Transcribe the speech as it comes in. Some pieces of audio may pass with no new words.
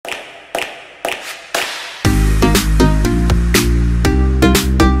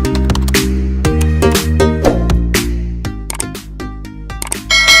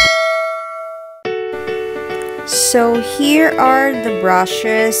So here are the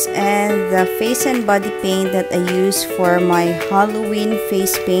brushes and the face and body paint that I use for my Halloween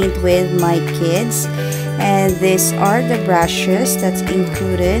face paint with my kids. And these are the brushes that's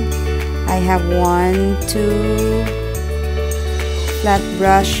included. I have 1, 2 flat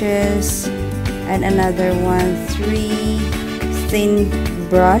brushes and another 1, 3 thin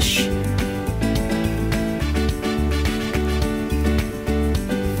brush,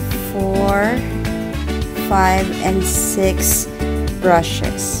 4, 5 and 6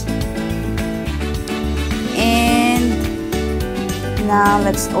 brushes. And now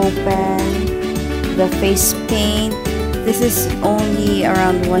let's open the face paint. This is only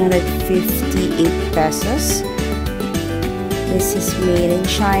around 158 pesos. This is made in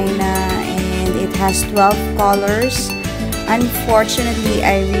China and it has 12 colors. Unfortunately,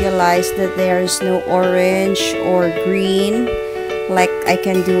 I realized that there is no orange or green, like I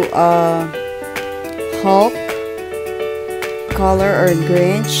can do a Hulk color or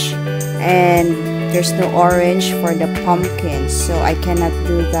Grinch, and there's no orange for the pumpkin, so I cannot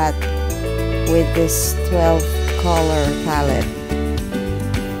do that with this 12 color palette.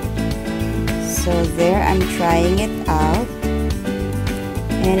 So there, I'm trying it out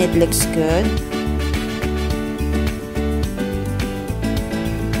and it looks good.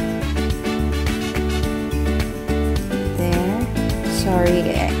 There, sorry,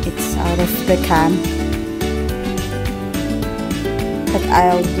 it's out of the can, but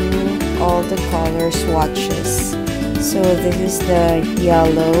I'll do all the color swatches. So this is the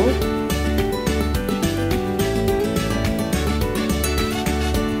yellow,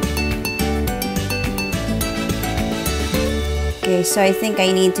 okay, so I think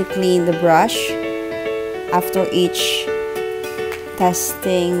I need to clean the brush after each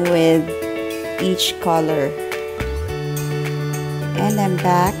testing with each color. And I'm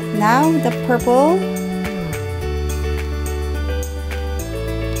back. Now the purple.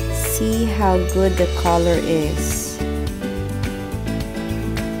 See how good the color is.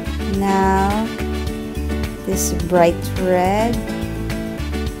 Now this bright red.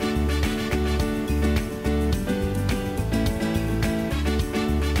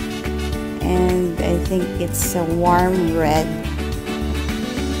 And I think it's a warm red.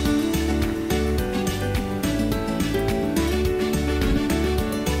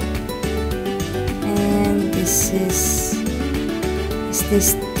 And this is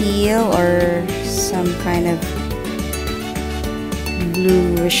this teal or some kind of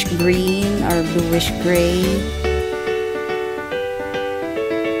bluish green or bluish gray.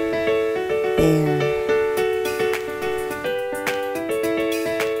 There.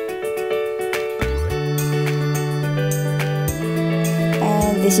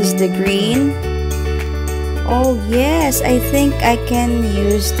 This is the green. Oh yes, I think I can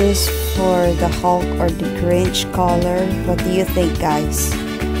use this for the Hulk or the Grinch color. What do you think, guys?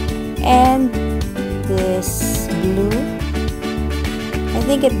 And this blue. I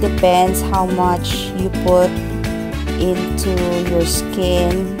think it depends how much you put into your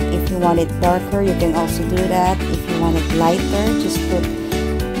skin. If you want it darker, you can also do that. If you want it lighter, just put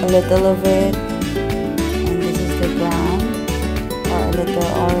a little of it. And this is the brown, or a little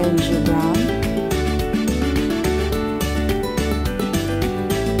orangey brown.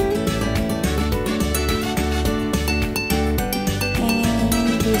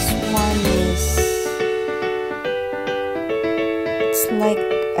 And this one is, it's like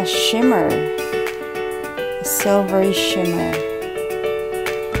a shimmer, a silvery shimmer.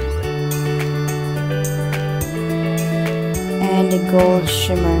 And a gold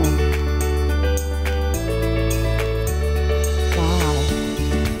shimmer.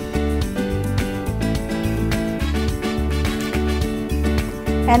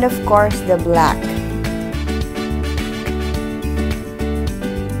 And of course the black.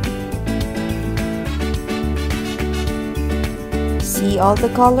 See all the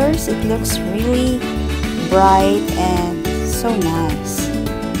colors? It looks really bright and so nice.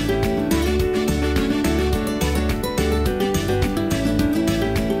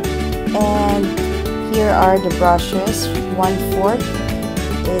 And here are the brushes. 1/4.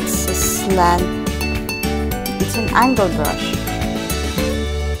 It's a slant. It's an angle brush.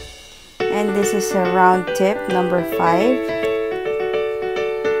 And this is a round tip, number 5.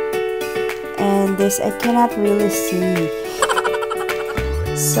 And this I cannot really see.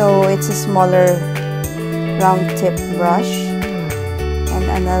 So it's a smaller round tip brush. And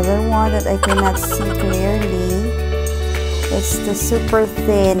another one that I cannot see clearly. It's the super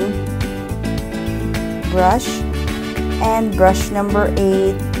thin brush. And brush number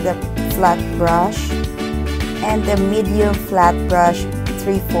 8, the flat brush. And the medium flat brush,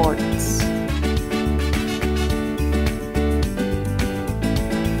 3/4.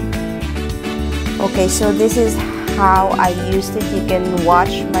 Okay, so this is how I used it. You can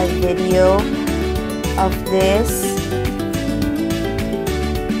watch my video of this.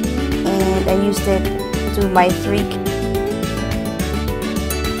 And I used it to my 3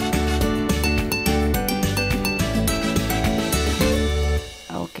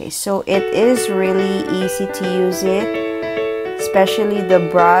 Okay, so it is really easy to use it, especially the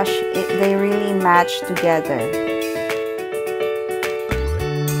brush. They really match together.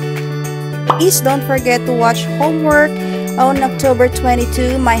 Please don't forget to watch Homework on October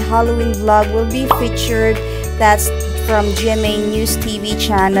 22. My Halloween vlog will be featured. That's from GMA News TV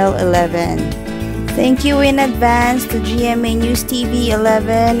Channel 11. Thank you in advance to GMA News TV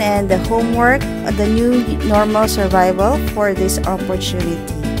 11 and the Homework, the New Normal Survival, for this opportunity.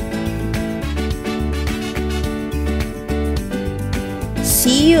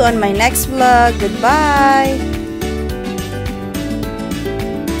 See you on my next vlog. Goodbye!